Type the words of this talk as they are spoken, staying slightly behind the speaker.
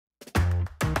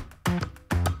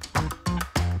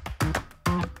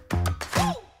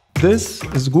This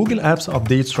is Google Apps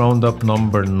Updates Roundup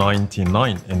number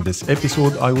 99. In this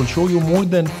episode, I will show you more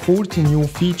than 40 new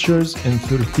features in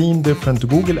 13 different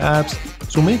Google apps.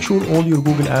 So make sure all your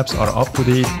Google apps are up to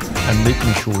date and let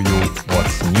me show you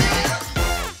what's new.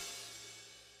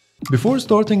 Before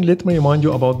starting, let me remind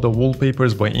you about the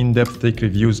Wallpapers by In-Depth Tech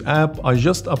Reviews app. I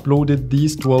just uploaded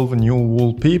these 12 new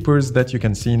wallpapers that you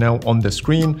can see now on the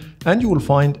screen, and you will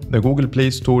find the Google Play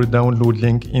Store download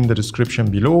link in the description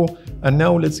below. And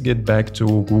now let's get back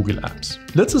to Google Apps.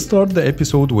 Let's start the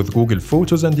episode with Google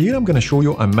Photos, and here I'm going to show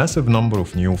you a massive number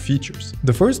of new features.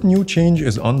 The first new change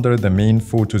is under the main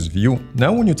Photos view.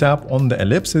 Now when you tap on the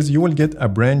ellipses, you will get a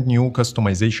brand new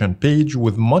customization page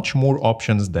with much more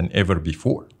options than ever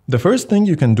before. The first thing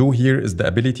you can do here is the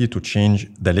ability to change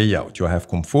the layout. You have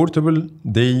comfortable,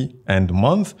 day, and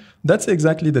month. That's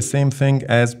exactly the same thing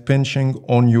as pinching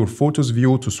on your Photos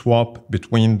view to swap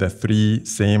between the three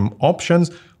same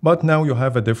options, but now you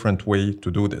have a different way to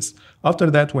do this.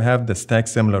 After that, we have the Stack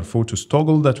Similar Photos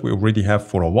toggle that we already have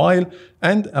for a while,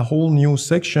 and a whole new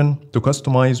section to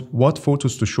customize what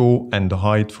photos to show and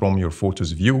hide from your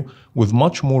Photos view with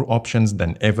much more options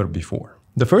than ever before.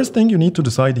 The first thing you need to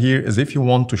decide here is if you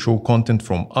want to show content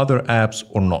from other apps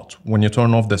or not. When you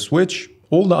turn off the switch,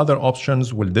 all the other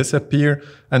options will disappear,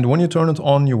 and when you turn it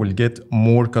on, you will get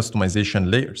more customization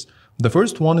layers. The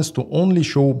first one is to only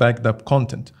show backed up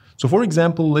content. So for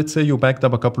example, let's say you backed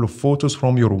up a couple of photos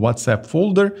from your WhatsApp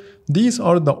folder. These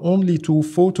are the only two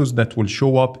photos that will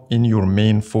show up in your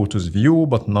main Photos view,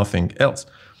 but nothing else.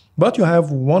 But you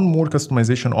have one more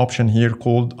customization option here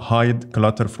called Hide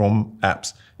Clutter from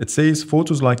Apps. It says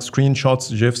photos like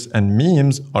screenshots, GIFs, and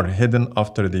memes are hidden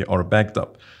after they are backed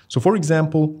up. So for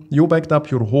example, you backed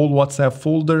up your whole WhatsApp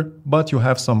folder, but you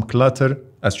have some clutter,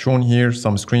 as shown here,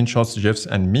 some screenshots, GIFs,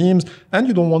 and memes, and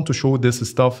you don't want to show this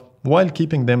stuff while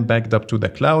keeping them backed up to the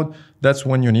cloud. That's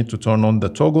when you need to turn on the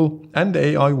toggle, and the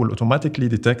AI will automatically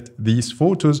detect these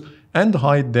photos and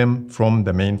hide them from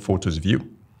the main Photos view.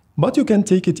 But you can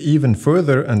take it even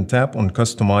further and tap on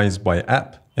Customize by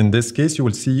App. In this case, you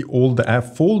will see all the app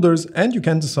folders and you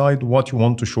can decide what you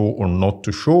want to show or not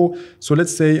to show. So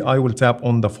let's say I will tap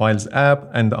on the Files app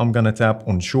and I'm gonna tap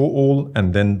on Show All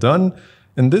and then Done.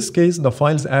 In this case, the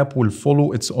Files app will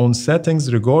follow its own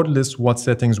settings regardless what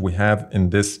settings we have in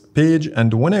this page.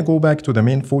 And when I go back to the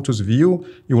main Photos view,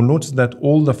 you will notice that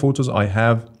all the photos I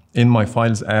have in my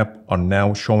Files app are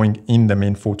now showing in the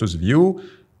main Photos view.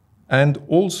 And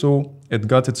also it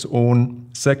got its own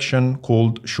section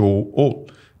called Show All.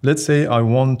 Let's say I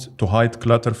want to hide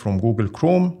clutter from Google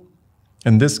Chrome.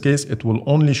 In this case, it will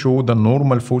only show the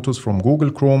normal photos from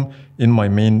Google Chrome in my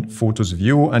main Photos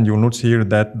view. And you'll notice here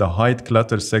that the Hide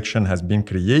Clutter section has been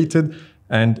created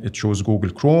and it shows Google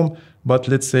Chrome. But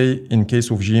let's say in case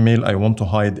of Gmail, I want to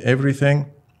hide everything.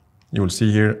 You'll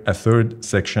see here a third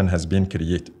section has been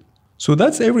created. So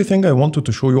that's everything I wanted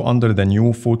to show you under the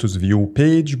new Photos view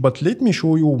page, but let me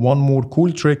show you one more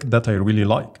cool trick that I really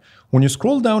like. When you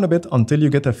scroll down a bit until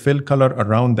you get a fill color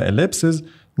around the ellipses,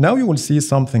 now you will see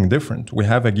something different. We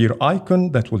have a gear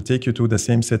icon that will take you to the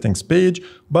same settings page,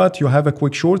 but you have a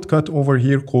quick shortcut over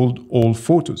here called All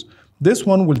Photos. This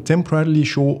one will temporarily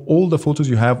show all the photos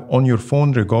you have on your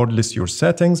phone regardless your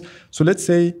settings. So let's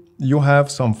say you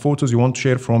have some photos you want to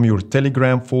share from your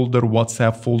Telegram folder,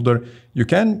 WhatsApp folder. You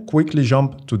can quickly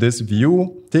jump to this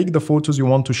view, take the photos you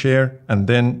want to share, and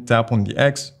then tap on the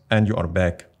X and you are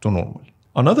back to normal.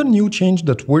 Another new change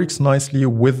that works nicely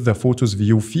with the Photos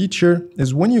view feature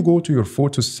is when you go to your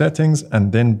Photos settings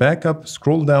and then backup,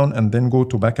 scroll down and then go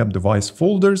to backup device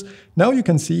folders. Now you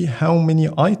can see how many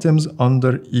items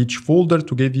under each folder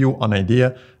to give you an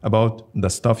idea about the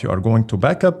stuff you are going to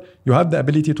backup. You have the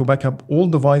ability to backup all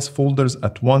device folders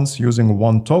at once using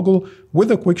one toggle with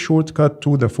a quick shortcut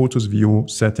to the Photos view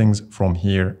settings from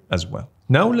here as well.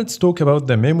 Now let's talk about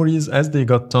the memories as they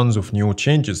got tons of new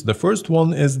changes. The first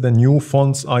one is the new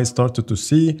fonts I started to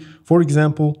see. For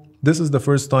example, this is the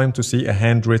first time to see a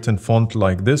handwritten font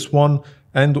like this one.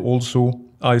 And also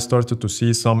I started to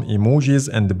see some emojis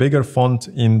and the bigger font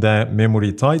in the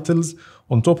memory titles.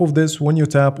 On top of this, when you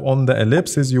tap on the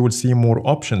ellipses, you will see more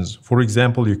options. For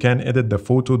example, you can edit the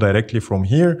photo directly from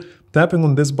here. Tapping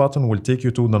on this button will take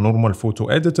you to the normal photo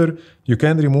editor. You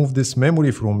can remove this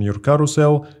memory from your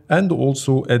carousel and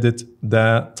also edit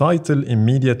the title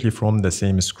immediately from the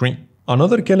same screen.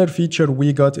 Another killer feature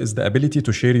we got is the ability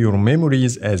to share your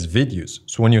memories as videos.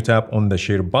 So when you tap on the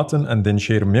share button and then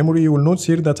share memory, you will notice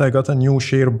here that I got a new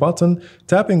share button.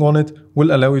 Tapping on it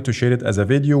will allow you to share it as a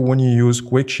video when you use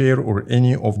Quick Share or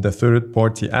any of the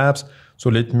third-party apps. So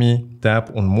let me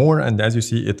tap on more, and as you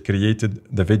see, it created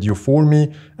the video for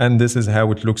me. And this is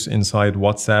how it looks inside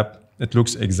WhatsApp it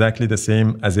looks exactly the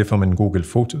same as if I'm in Google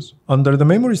Photos. Under the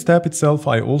Memories tab itself,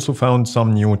 I also found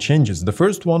some new changes. The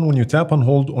first one, when you tap and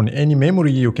hold on any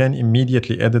memory, you can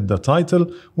immediately edit the title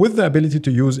with the ability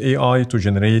to use AI to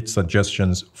generate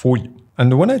suggestions for you.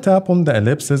 And when I tap on the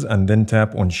ellipses and then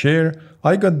tap on share,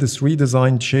 I got this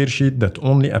redesigned share sheet that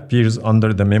only appears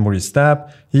under the Memories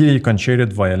tab. Here you can share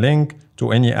it via link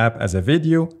to any app as a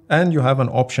video, and you have an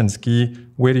options key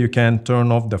where you can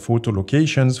turn off the photo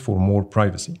locations for more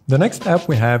privacy. The next app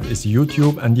we have is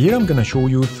YouTube, and here I'm gonna show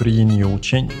you 3 new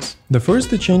changes. The first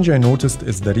change I noticed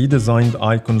is the redesigned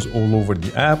icons all over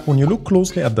the app. When you look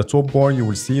closely at the top bar, you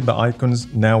will see the icons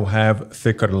now have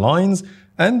thicker lines,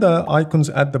 and the icons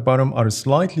at the bottom are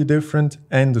slightly different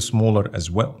and smaller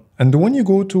as well. And when you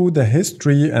go to the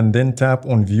history and then tap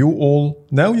on view all,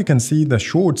 now you can see the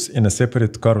shorts in a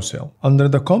separate carousel. Under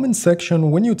the comments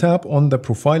section, when you tap on the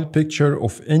profile picture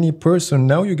of any person,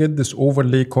 now you get this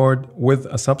overlay card with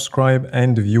a subscribe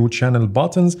and view channel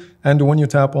buttons. And when you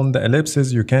tap on the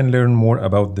ellipses, you can learn more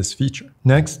about this feature.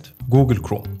 Next, Google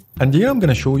Chrome. And here I'm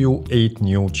gonna show you 8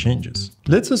 new changes.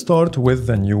 Let's start with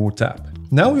the new tab.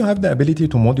 Now you have the ability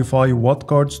to modify what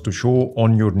cards to show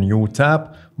on your new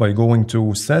tab by going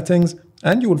to settings,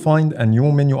 and you will find a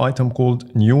new menu item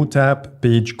called new tab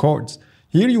page cards.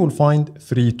 Here you will find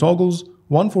 3 toggles,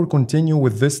 one for continue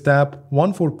with this tab,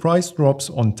 one for price drops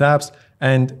on tabs,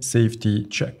 and safety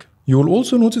check. You will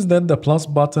also notice that the plus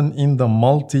button in the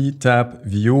multi-tab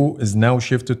view is now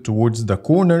shifted towards the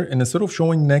corner instead of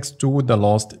showing next to the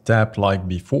last tab like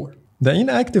before. The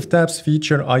inactive tabs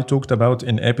feature I talked about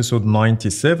in episode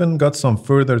 97 got some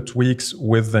further tweaks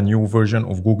with the new version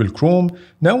of Google Chrome.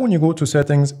 Now when you go to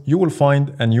settings, you will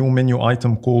find a new menu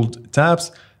item called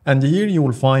tabs, and here you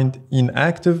will find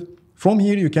inactive. From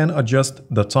here you can adjust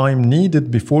the time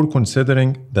needed before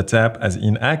considering the tab as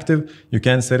inactive. You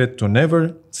can set it to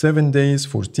never, 7 days,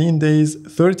 14 days,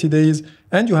 30 days,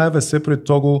 and you have a separate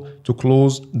toggle to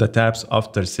close the tabs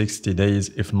after 60 days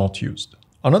if not used.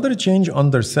 Another change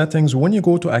under settings, when you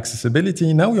go to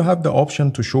accessibility, now you have the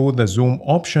option to show the zoom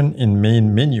option in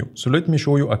main menu. So let me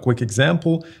show you a quick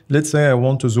example. Let's say I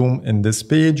want to zoom in this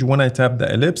page. When I tap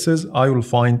the ellipses, I will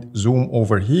find zoom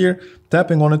over here.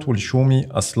 Tapping on it will show me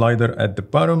a slider at the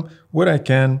bottom where I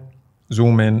can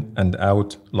zoom in and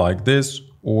out like this,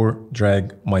 or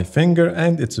drag my finger,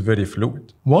 and it's very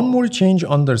fluid. One more change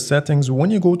under settings, when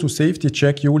you go to safety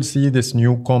check, you will see this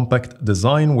new compact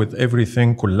design with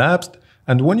everything collapsed.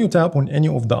 And when you tap on any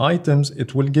of the items,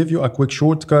 it will give you a quick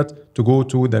shortcut to go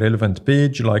to the relevant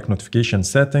page like notification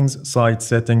settings, site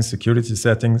settings, security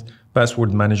settings,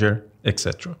 password manager,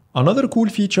 etc. Another cool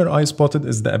feature I spotted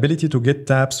is the ability to get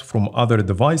tabs from other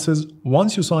devices.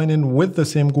 Once you sign in with the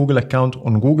same Google account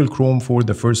on Google Chrome for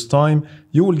the first time,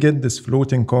 you will get this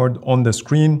floating card on the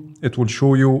screen. It will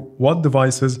show you what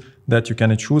devices that you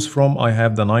can choose from. I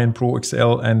have the 9 Pro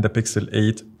XL and the Pixel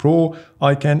 8 Pro.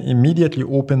 I can immediately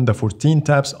open the 14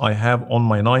 tabs I have on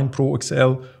my 9 Pro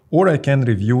XL, or I can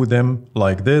review them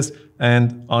like this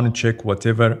and uncheck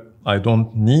whatever I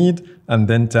don't need and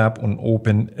then tap on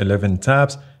open 11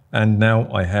 tabs. And now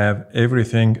I have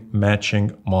everything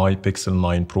matching my Pixel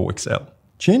 9 Pro XL.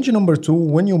 Change number 2,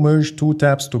 when you merge 2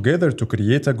 tabs together to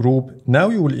create a group, now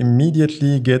you will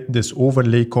immediately get this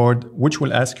overlay card which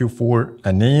will ask you for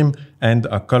a name and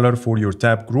a color for your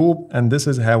tab group, and this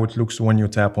is how it looks when you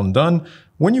tap on done.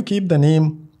 When you keep the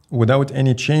name without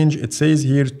any change, it says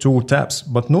here 2 tabs,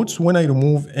 but notice when I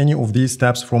remove any of these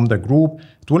tabs from the group,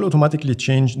 it will automatically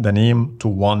change the name to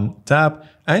 1 tab,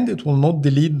 and it will not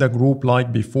delete the group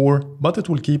like before, but it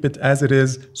will keep it as it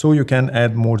is so you can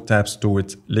add more tabs to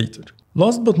it later.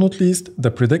 Last but not least,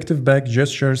 the predictive back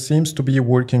gesture seems to be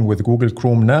working with Google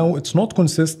Chrome now. It's not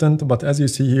consistent, but as you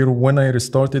see here, when I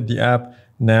restarted the app,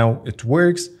 now it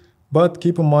works. But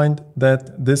keep in mind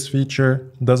that this feature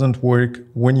doesn't work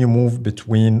when you move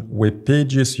between web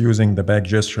pages using the back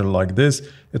gesture like this.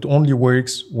 It only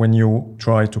works when you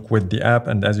try to quit the app,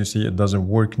 and as you see, it doesn't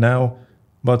work now,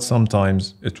 but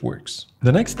sometimes it works.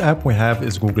 The next app we have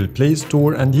is Google Play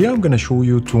Store, and here I'm going to show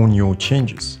you 2 new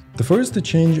changes. The first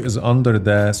change is under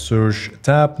the search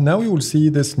tab. Now you will see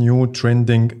this new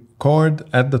trending card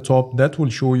at the top that will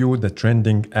show you the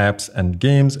trending apps and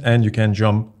games, and you can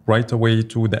jump right away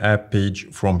to the app page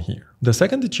from here. The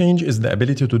second change is the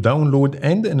ability to download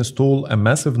and install a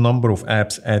massive number of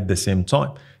apps at the same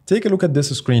time. Take a look at this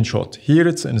screenshot. Here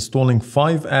it's installing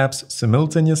 5 apps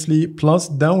simultaneously plus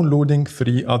downloading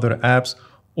 3 other apps,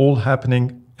 all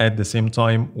happening at the same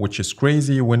time, which is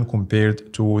crazy when compared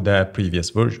to the previous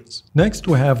versions. Next,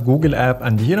 we have Google App,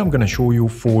 and here I'm gonna show you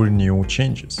 4 new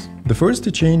changes. The first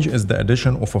change is the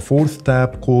addition of a 4th tab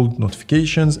called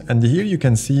Notifications, and here you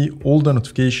can see all the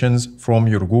notifications from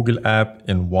your Google App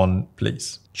in one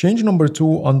place. Change number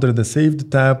 2, under the Saved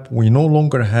tab, we no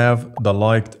longer have the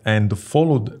liked and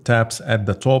followed tabs at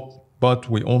the top, but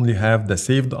we only have the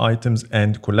saved items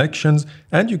and collections,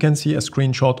 and you can see a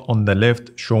screenshot on the left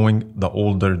showing the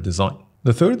older design.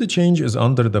 The third change is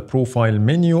under the profile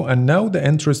menu, and now the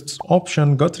interests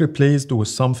option got replaced with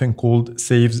something called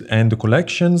Saves and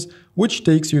Collections, which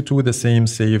takes you to the same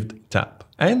saved tab.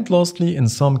 And lastly, in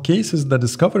some cases, the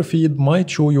Discover feed might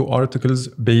show you articles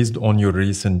based on your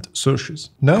recent searches.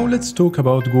 Now let's talk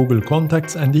about Google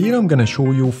Contacts, and here I'm gonna show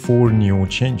you 4 new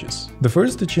changes. The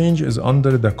first change is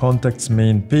under the Contacts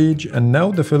main page, and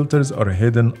now the filters are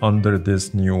hidden under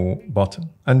this new button.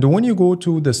 And when you go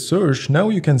to the search, now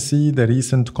you can see the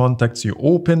recent contacts you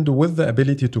opened with the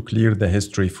ability to clear the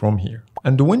history from here.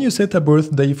 And when you set a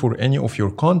birthday for any of your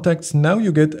contacts, now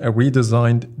you get a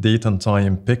redesigned date and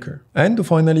time picker. And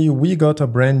finally, we got a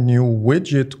brand new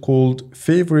widget called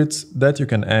Favorites that you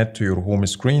can add to your home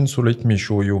screen. So let me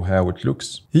show you how it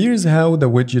looks. Here's how the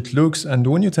widget looks, and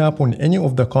when you tap on any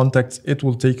of the contacts, it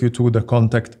will take you to the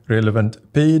contact relevant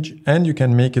page, and you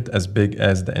can make it as big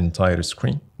as the entire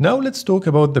screen. Now let's talk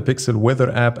about the Pixel Weather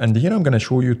app, and here I'm gonna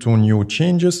show you 2 new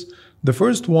changes. The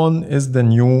first one is the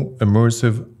new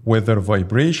immersive weather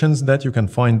vibrations that you can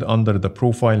find under the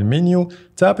profile menu.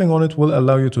 Tapping on it will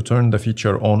allow you to turn the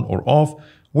feature on or off.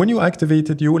 When you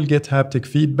activate it, you will get haptic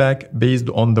feedback based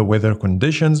on the weather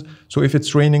conditions. So if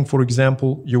it's raining, for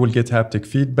example, you will get haptic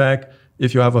feedback.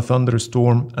 If you have a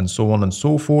thunderstorm, and so on and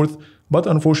so forth. But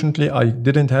unfortunately, I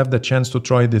didn't have the chance to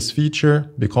try this feature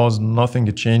because nothing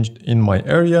changed in my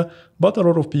area, but a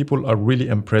lot of people are really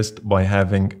impressed by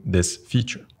having this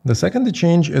feature. The second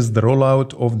change is the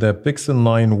rollout of the Pixel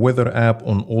 9 weather app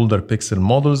on older Pixel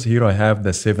models. Here I have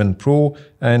the 7 Pro,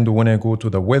 and when I go to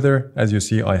the weather, as you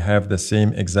see, I have the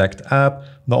same exact app.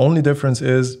 The only difference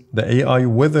is the AI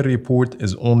weather report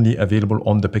is only available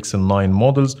on the Pixel 9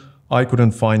 models. I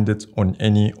couldn't find it on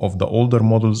any of the older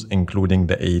models, including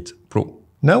the 8 Pro.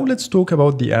 Now let's talk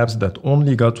about the apps that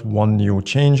only got 1 new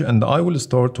change, and I will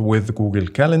start with Google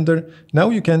Calendar.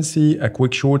 Now you can see a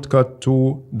quick shortcut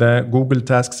to the Google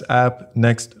Tasks app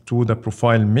next to the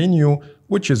profile menu,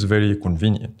 which is very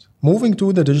convenient. Moving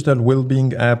to the Digital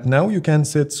Wellbeing app, now you can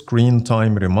set screen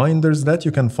time reminders that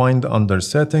you can find under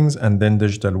Settings and then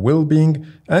Digital Wellbeing,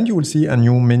 and you will see a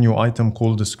new menu item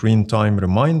called Screen Time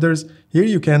Reminders. Here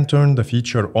you can turn the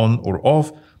feature on or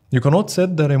off. You cannot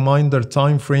set the reminder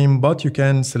time frame, but you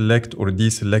can select or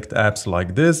deselect apps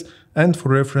like this. And for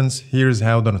reference, here's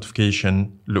how the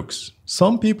notification looks.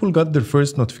 Some people got their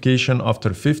first notification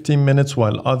after 15 minutes,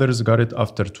 while others got it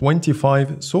after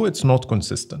 25, so it's not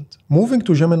consistent. Moving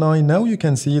to Gemini, now you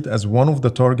can see it as one of the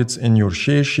targets in your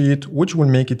share sheet, which will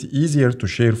make it easier to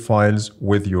share files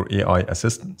with your AI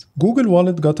assistant. Google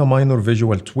Wallet got a minor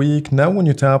visual tweak. Now when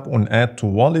you tap on Add to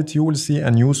Wallet, you will see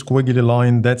a new squiggly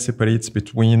line that separates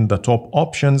between the top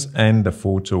options and the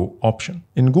photo option.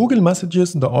 In Google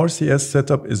Messages, the RCS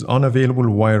setup is unavailable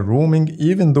while roaming,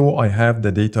 even though I have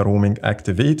the data roaming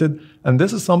activated, and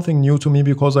this is something new to me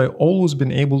because I've always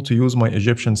been able to use my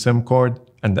Egyptian SIM card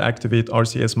and activate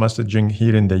RCS messaging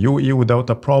here in the UAE without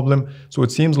a problem, so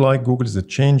it seems like Google is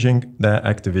changing the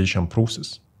activation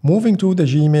process. Moving to the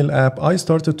Gmail app, I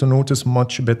started to notice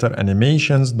much better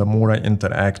animations the more I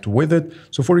interact with it.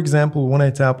 So for example, when I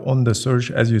tap on the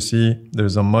search, as you see,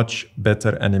 there's a much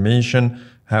better animation,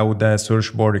 how the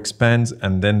search bar expands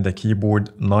and then the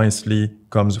keyboard nicely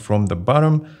comes from the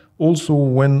bottom. Also,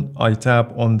 when I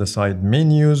tap on the side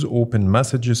menus, open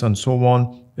messages and so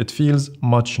on, it feels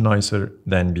much nicer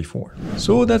than before.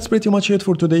 So that's pretty much it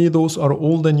for today. Those are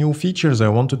all the new features I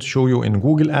wanted to show you in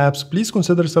Google Apps. Please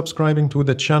consider subscribing to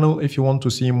the channel if you want to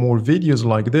see more videos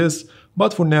like this.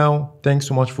 But for now, thanks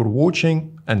so much for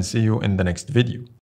watching and see you in the next video.